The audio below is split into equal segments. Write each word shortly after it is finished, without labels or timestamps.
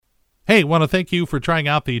Hey, want to thank you for trying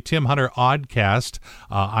out the Tim Hunter Oddcast.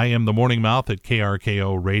 I am the Morning Mouth at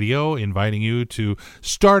KRKO Radio, inviting you to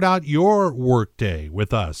start out your workday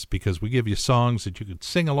with us because we give you songs that you could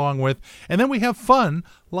sing along with, and then we have fun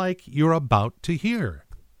like you're about to hear.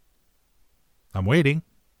 I'm waiting.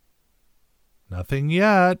 Nothing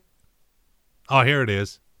yet. Oh, here it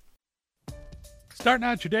is. Starting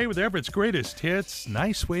out your day with Everett's Greatest Hits.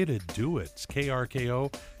 Nice way to do it. It's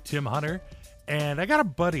KRKO, Tim Hunter. And I got a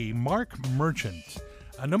buddy, Mark Merchant.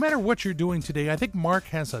 No matter what you're doing today, I think Mark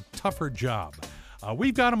has a tougher job.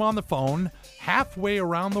 We've got him on the phone halfway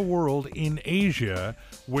around the world in Asia,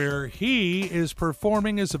 where he is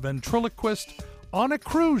performing as a ventriloquist on a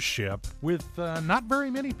cruise ship with not very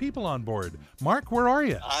many people on board. Mark, where are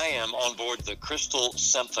you? I am on board the Crystal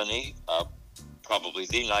Symphony, probably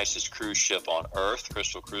the nicest cruise ship on Earth,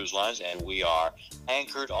 Crystal Cruise Lines, and we are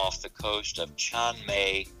anchored off the coast of Chiang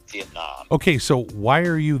Mai, Vietnam. Okay, so why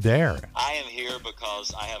are you there? I am here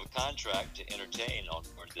because I have a contract to entertain on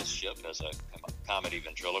board this ship as a comedy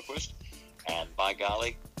ventriloquist, and by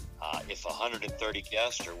golly, if 130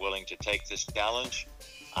 guests are willing to take this challenge,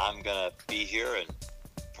 I'm going to be here and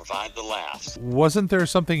provide the laughs. Wasn't there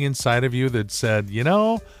something inside of you that said, you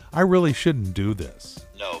know, I really shouldn't do this?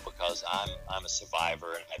 No, because I'm a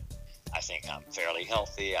survivor, and I think I'm fairly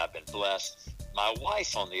healthy. I've been blessed. My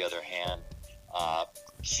wife, on the other hand,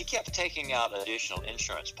 she kept taking out additional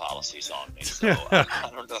insurance policies on me. So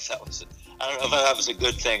I don't know if that was a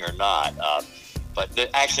good thing or not.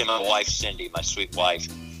 Actually, my wife Cindy, my sweet wife,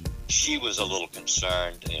 she was a little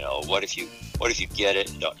concerned. You know, what if you get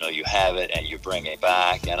it and don't know you have it and you bring it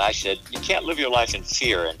back? And I said, you can't live your life in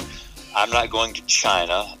fear. And I'm not going to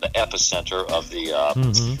China, the epicenter of the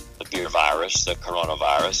beer virus, the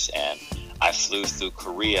coronavirus, and I flew through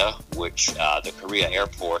Korea, which the Korea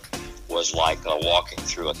airport was like walking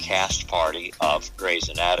through a cast party of Grey's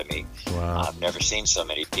Anatomy. Wow. I've never seen so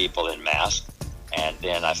many people in masks. And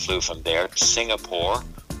then I flew from there to Singapore,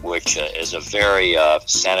 which is a very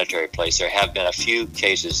sanitary place. There have been a few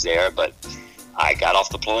cases there, but I got off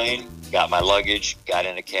the plane, got my luggage, got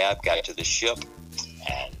in a cab, got to the ship,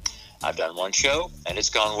 and I've done one show, and it's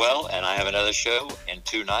gone well, and I have another show in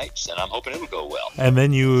 2 nights, and I'm hoping it'll go well. And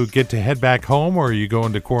then you get to head back home, or are you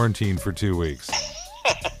going to quarantine for 2 weeks?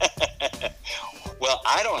 Well,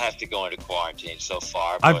 I don't have to go into quarantine so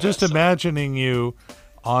far. I'm just imagining you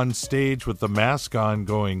on stage with the mask on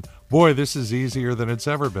going, boy, this is easier than it's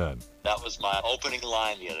ever been. That was my opening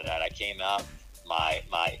line the other night. I came out, my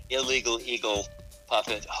illegal eagle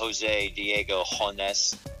puppet, Jose Diego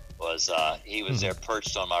Jones, he was there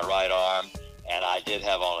perched on my right arm, and I did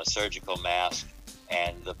have on a surgical mask,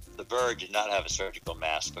 and the bird did not have a surgical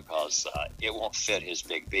mask because it won't fit his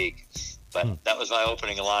big beak. But that was my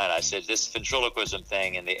opening line. I said, this ventriloquism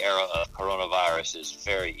thing in the era of coronavirus is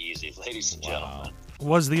very easy, ladies and gentlemen.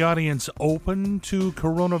 Was the audience open to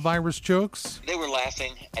coronavirus jokes? They were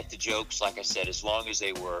laughing at the jokes, like I said, as long as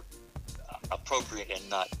they were appropriate and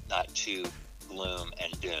not too gloom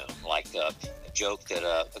and doom. Like a joke that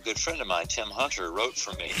a good friend of mine, Tim Hunter, wrote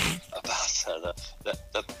for me about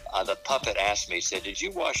the puppet asked me, said, did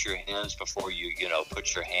you wash your hands before you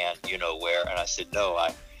put your hand where? And I said, no,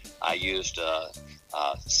 I used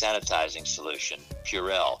sanitizing solution,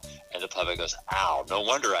 Purell. And the puppet goes, ow, no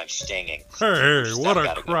wonder I'm stinging. Hey, what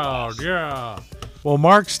a crowd, yeah. Well,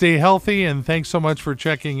 Mark, stay healthy, and thanks so much for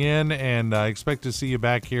checking in, and I expect to see you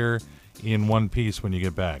back here in one piece when you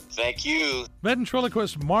get back. Thank you.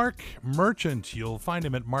 Ventriloquist Mark Merchant. You'll find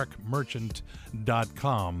him at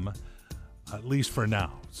markmerchant.com, at least for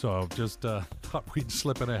now. So just thought we'd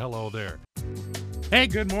slip in a hello there. Hey,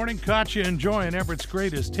 good morning. Caught you enjoying Everett's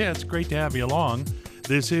Greatest Hits. Great to have you along.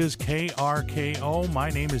 This is KRKO.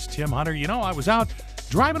 My name is Tim Hunter. You know, I was out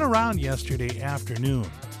driving around yesterday afternoon,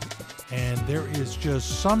 and there is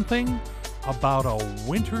just something about a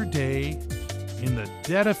winter day in the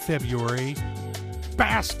dead of February,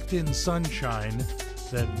 basked in sunshine,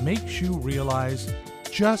 that makes you realize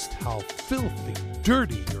just how filthy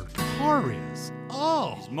dirty your car is.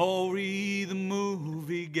 Oh! He's Maury the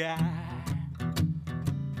movie guy.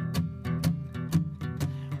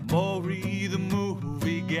 Maury the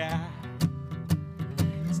movie guy.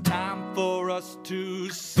 It's time for us to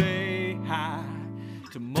say hi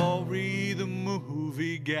to Maury the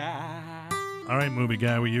movie guy. All right, movie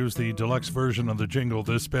guy, we use the deluxe version of the jingle,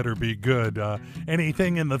 This Better Be Good.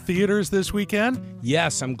 Anything in the theaters this weekend?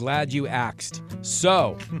 Yes, I'm glad you asked.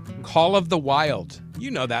 So, Call of the Wild. You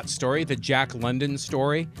know that story, the Jack London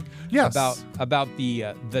story? Yes. About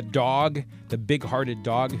the dog, the big-hearted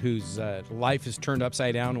dog whose life is turned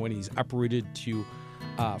upside down when he's uprooted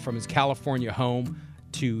from his California home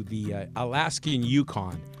to the Alaskan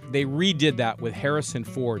Yukon. they redid that with Harrison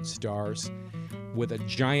Ford stars with a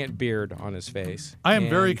giant beard on his face. I am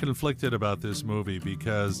very conflicted about this movie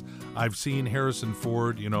because I've seen Harrison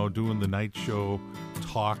Ford, doing the night show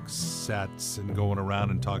talk sets and going around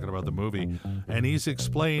and talking about the movie. And he's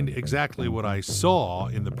explained exactly what I saw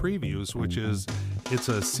in the previews, which is it's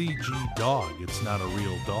a CG dog. It's not a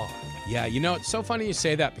real dog. Yeah, it's so funny you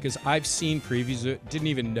say that because I've seen previews, didn't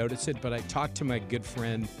even notice it, but I talked to my good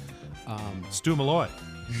friend Stu Malloy.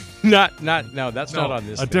 No, that's not on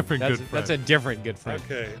this. Different good friend. That's a different good friend.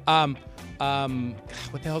 Okay.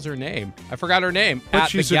 What the hell's her name? I forgot her name. But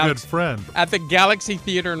she's a good friend. At the Galaxy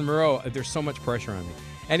Theater in Monroe. There's so much pressure on me.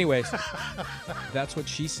 Anyways, that's what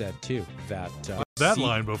she said too. That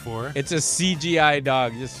line before. It's a CGI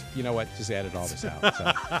dog. Just just edit all this out.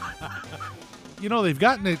 So. They've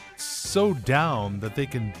gotten it so down that they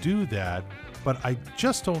can do that, but I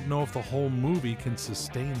just don't know if the whole movie can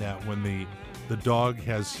sustain that when the dog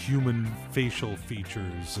has human facial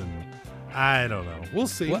features, and I don't know. We'll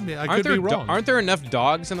see. I could be wrong. Aren't there enough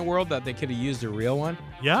dogs in the world that they could have used a real one?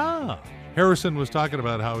 Yeah. Harrison was talking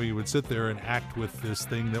about how he would sit there and act with this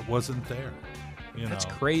thing that wasn't there. That's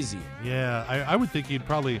crazy. Yeah, I would think he'd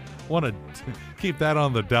probably want to keep that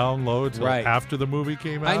on the download till after the movie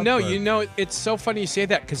came out. I know. It's so funny you say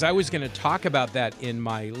that because I was going to talk about that in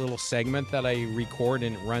my little segment that I record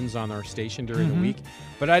and it runs on our station during the week,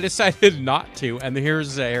 but I decided not to. And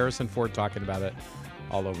here's Harrison Ford talking about it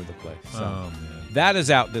all over the place. So that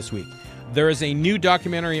is out this week. There is a new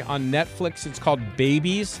documentary on Netflix. It's called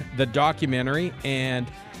Babies, the documentary,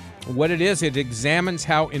 and what it is, it examines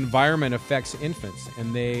how environment affects infants,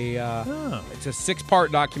 and it's a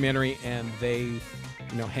 6-part documentary, and they,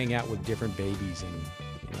 hang out with different babies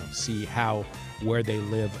and see how where they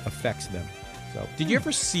live affects them. So, did you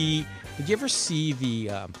ever see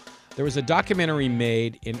the? There was a documentary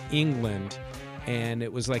made in England, and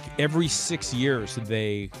it was like every 6 years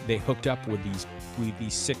they hooked up with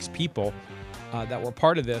these 6 people. That were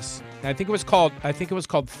part of this. And I think it was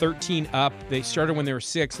called 13 Up. They started when they were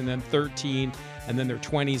 6, and then 13, and then their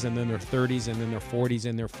 20s, and then their 30s, and then their 40s,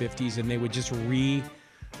 and their 50s, and they would just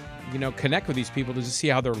connect with these people to just see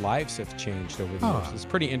how their lives have changed over the years. It's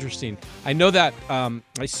pretty interesting. I know that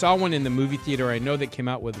I saw one in the movie theater. I know they came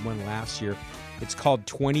out with one last year. It's called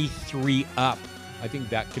 23 Up. I think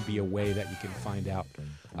that could be a way that you can find out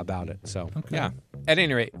about it. So, yeah. At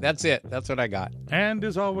any rate, that's it. That's what I got. And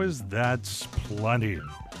as always, that's plenty.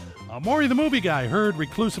 Maury the Movie Guy, heard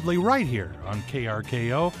reclusively right here on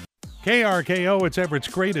KRKO. KRKO, it's Everett's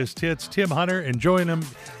greatest hits. Tim Hunter enjoying them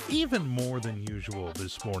even more than usual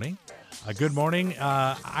this morning. Good morning.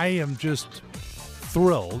 I am just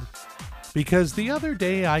thrilled because the other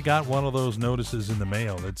day I got one of those notices in the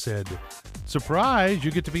mail that said, surprise,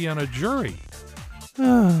 you get to be on a jury.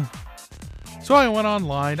 So I went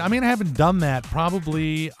online. I haven't done that.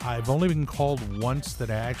 Probably I've only been called once that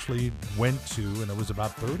I actually went to, and it was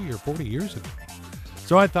about 30 or 40 years ago.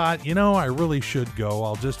 So I thought, I really should go.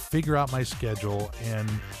 I'll just figure out my schedule and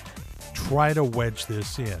try to wedge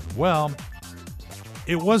this in. Well,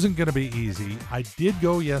 it wasn't going to be easy. I did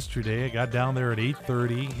go yesterday. I got down there at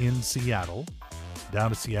 8:30 in Seattle,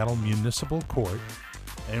 down to Seattle Municipal Court,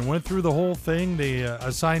 and went through the whole thing. They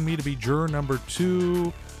assigned me to be juror number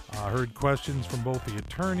 2. I heard questions from both the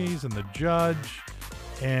attorneys and the judge,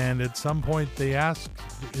 and at some point they asked,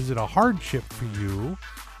 is it a hardship for you?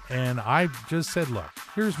 And I just said, look,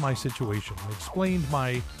 here's my situation. I explained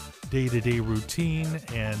my day-to-day routine,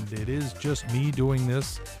 and it is just me doing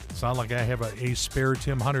this. It's not like I have a spare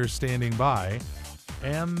Tim Hunter standing by.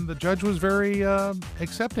 And the judge was very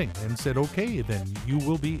accepting and said, okay, then you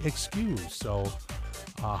will be excused. So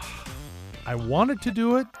I wanted to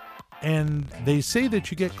do it. And they say that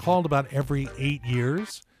you get called about every 8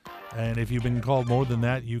 years. And if you've been called more than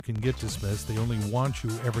that, you can get dismissed. They only want you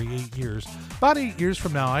every 8 years. About 8 years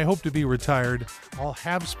from now, I hope to be retired. I'll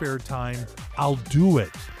have spare time. I'll do it.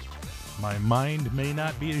 My mind may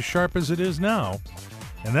not be as sharp as it is now.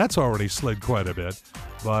 And that's already slid quite a bit.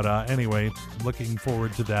 But anyway, looking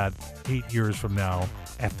forward to that 8 years from now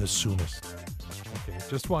at the soonest. Okay,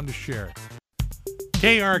 just wanted to share it.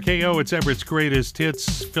 KRKO, it's Everett's greatest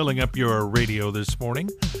hits, filling up your radio this morning.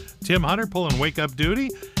 Tim Hunter pulling wake-up duty,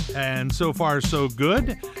 and so far so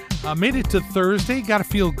good. Made it to Thursday, got to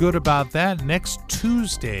feel good about that. Next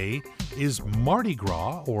Tuesday is Mardi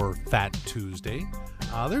Gras, or Fat Tuesday.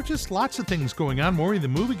 There are just lots of things going on. Maury the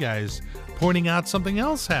Movie Guy is pointing out something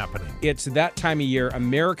else happening. It's that time of year.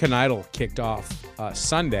 American Idol kicked off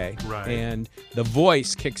Sunday, right, and The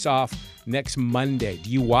Voice kicks off next Monday.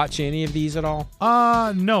 Do you watch any of these at all?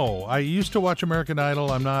 No. I used to watch American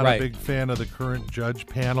Idol. I'm not a big fan of the current judge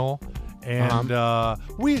panel. And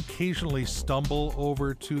we occasionally stumble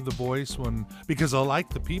over to The Voice because I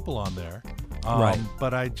like the people on there. Right.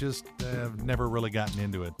 But I just have never really gotten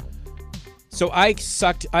into it. So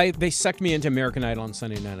they sucked me into American Idol on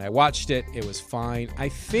Sunday night. I watched it. It was fine. I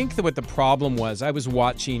think that what the problem was, I was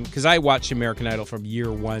watching, because I watched American Idol from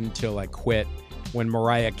year one till I quit when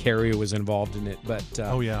Mariah Carey was involved in it. But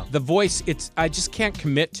The Voice, I just can't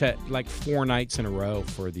commit to like 4 nights in a row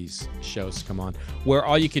for these shows to come on, where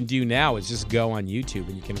all you can do now is just go on YouTube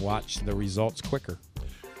and you can watch the results quicker.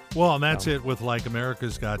 Well, and that's it with like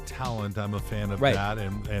America's Got Talent. I'm a fan of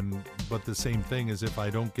that, but the same thing is if I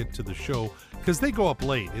don't get to the show, because they go up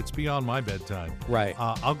late, it's beyond my bedtime. Right.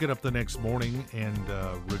 I'll get up the next morning and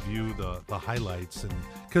review the highlights, and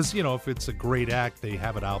because if it's a great act, they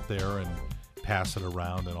have it out there and pass it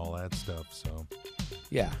around and all that stuff. So.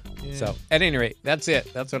 Yeah. So at any rate, that's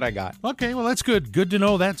it. That's what I got. Okay. Well, that's good. Good to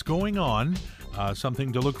know that's going on.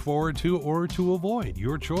 Something to look forward to or to avoid.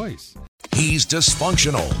 Your choice. He's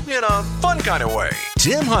dysfunctional in a fun kind of way.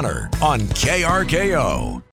 Tim Hunter on KRKO.